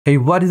Hey,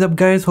 what is up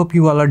guys, hope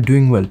you all are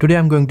doing well. Today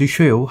I'm going to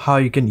show you how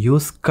you can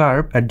use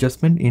curve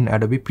adjustment in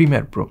Adobe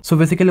Premiere Pro. So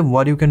basically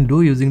what you can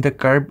do using the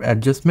curve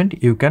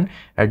adjustment, you can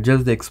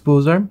adjust the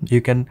exposure,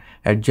 you can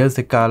adjust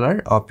the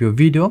color of your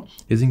video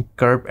using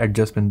curve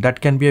adjustment.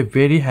 That can be a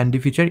very handy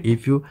feature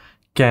if you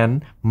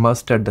can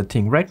master the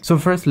thing, right? So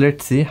first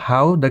let's see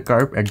how the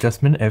curve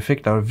adjustment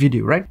affect our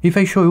video, right? If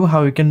I show you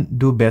how you can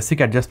do basic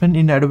adjustment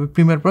in Adobe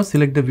Premiere Pro,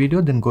 select the video,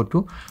 then go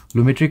to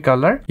Lumetri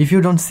Color. If you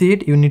don't see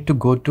it, you need to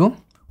go to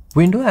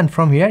window, and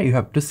from here you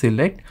have to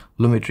select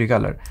Lumetri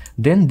Color.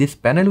 Then this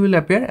panel will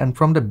appear, and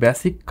from the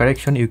basic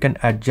correction you can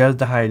adjust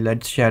the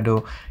highlights,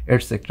 shadow,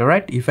 etc.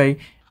 right? If I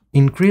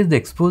increase the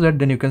exposure,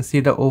 then you can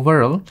see the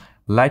overall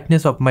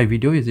lightness of my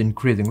video is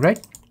increasing, right?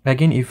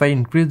 Again, if I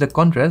increase the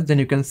contrast, then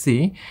you can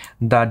see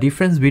the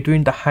difference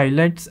between the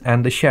highlights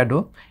and the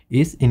shadow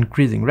is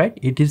increasing, right?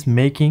 It is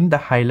making the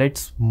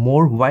highlights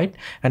more white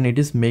and it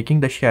is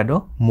making the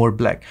shadow more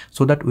black,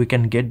 so that we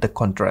can get the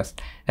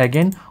contrast.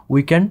 Again,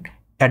 we can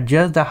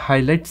adjust the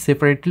highlights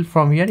separately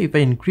from here. If I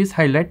increase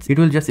highlights, it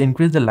will just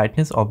increase the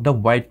lightness of the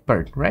white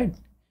part, right?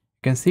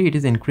 You can see it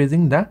is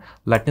increasing the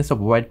lightness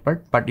of white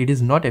part, but it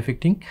is not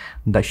affecting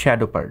the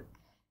shadow part.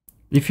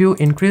 If you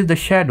increase the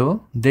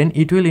shadow, then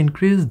it will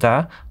increase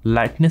the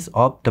lightness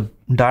of the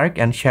dark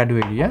and shadow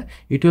area.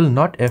 It will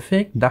not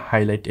affect the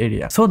highlight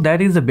area. So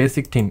that is the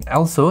basic thing.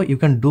 Also, you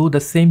can do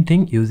the same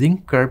thing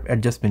using curve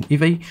adjustment.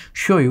 If I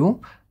show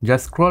you,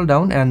 just scroll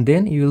down and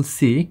then you will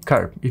see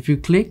curve. If you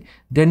click,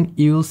 then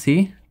you will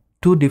see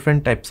two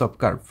different types of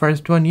curve.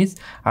 First one is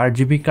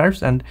RGB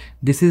curves, and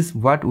this is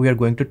what we are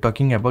going to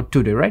talking about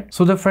today, right?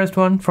 So the first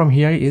one from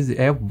here is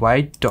a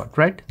white dot,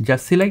 right?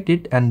 Just select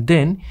it, and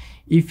then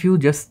if you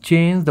just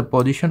change the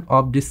position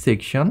of this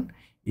section,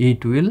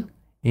 it will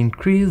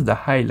increase the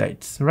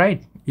highlights,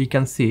 right? You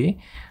can see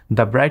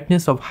the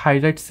brightness of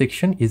highlight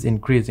section is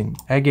increasing.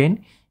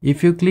 Again,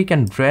 if you click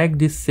and drag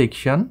this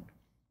section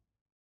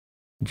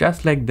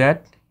just like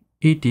that,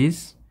 it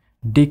is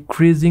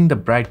decreasing the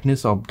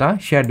brightness of the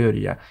shadow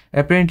area.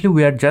 Apparently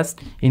we are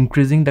just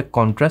increasing the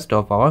contrast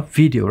of our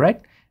video,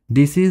 right?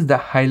 This is the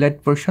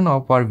highlight portion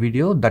of our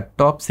video, the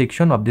top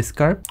section of this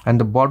curve, and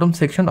the bottom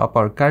section of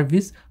our curve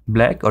is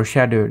black or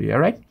shadow area,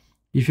 right?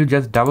 If you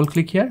just double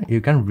click here,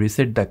 you can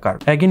reset the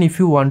curve. Again, if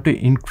you want to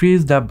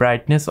increase the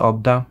brightness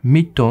of the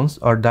mid-tones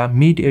or the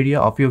mid area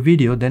of your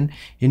video, then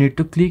you need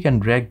to click and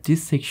drag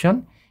this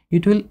section.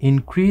 It will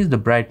increase the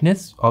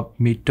brightness of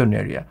mid-tone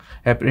area.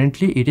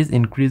 Apparently it is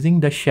increasing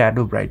the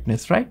shadow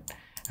brightness, right?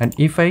 And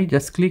if I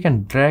just click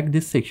and drag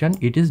this section,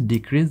 it is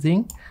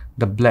decreasing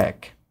the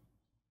black.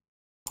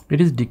 It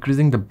is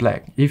decreasing the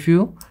black. If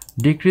you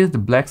decrease the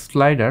black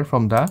slider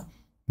from the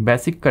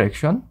basic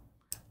correction,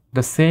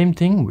 the same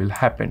thing will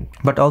happen.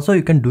 But also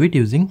you can do it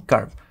using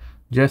curve.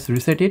 Just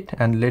reset it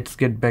and let's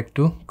get back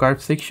to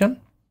curve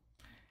section.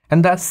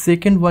 And the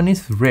second one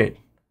is red,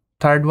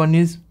 third one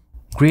is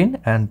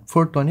green, and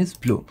fourth one is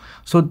blue.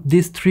 So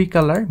these three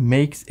color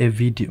makes a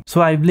video.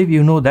 So I believe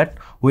you know that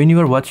when you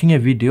are watching a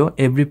video,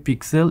 every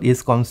pixel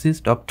is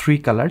consist of three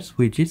colors,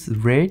 which is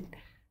red,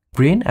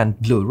 green, and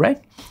blue,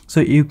 right? So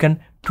you can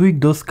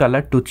tweak those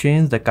color to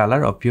change the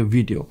color of your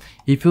video.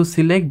 If you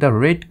select the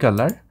red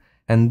color,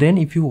 and then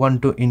if you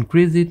want to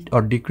increase it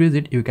or decrease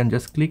it, you can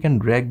just click and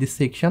drag this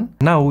section.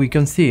 Now we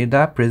can see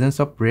the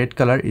presence of red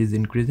color is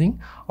increasing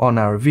on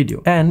our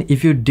video. And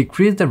if you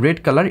decrease the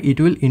red color, it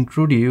will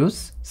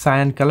introduce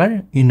cyan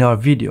color in our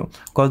video,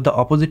 because the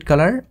opposite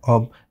color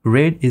of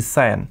red is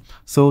cyan.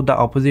 So the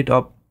opposite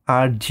of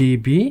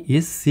RGB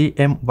is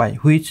CMY,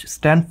 which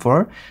stand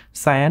for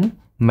cyan,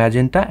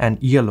 magenta,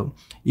 and yellow.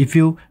 If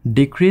you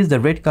decrease the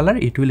red color,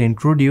 it will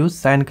introduce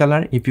cyan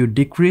color. If you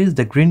decrease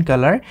the green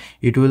color,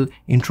 it will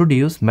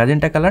introduce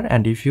magenta color,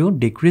 and if you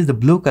decrease the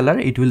blue color,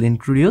 it will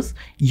introduce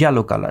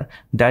yellow color.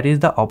 That is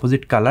the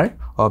opposite color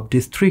of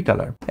these three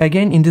color.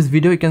 Again, in this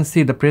video you can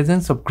see the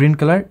presence of green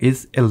color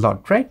is a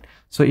lot, right?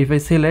 So if I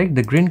select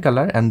the green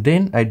color and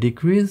then I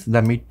decrease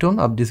the midtone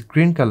of this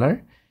green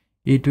color,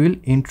 it will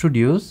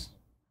introduce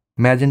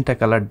magenta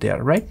color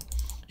there, right?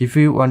 If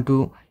you want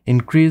to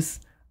increase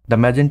the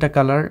magenta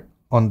color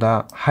on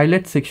the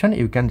highlight section,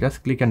 you can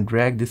just click and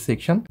drag this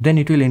section, then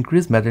it will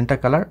increase magenta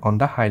color on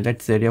the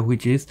highlights area,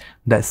 which is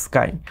the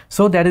sky.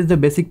 So that is the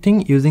basic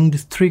thing. Using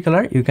this three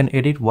color, you can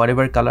edit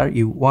whatever color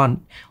you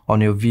want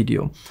on your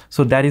video.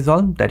 So that is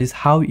all. That is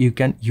how you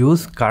can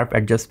use curve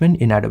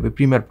adjustment in Adobe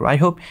Premiere Pro. I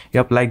hope you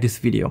have liked this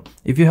video.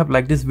 If you have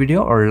liked this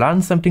video or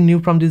learned something new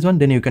from this one,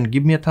 then you can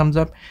give me a thumbs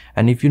up.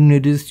 And if you're new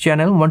to this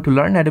channel, want to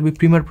learn Adobe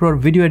Premiere Pro or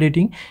video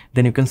editing,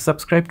 then you can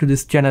subscribe to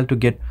this channel to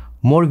get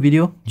more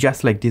video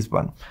just like this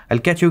one. I'll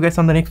catch you guys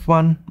on the next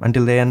one.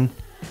 Until then,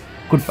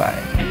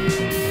 goodbye.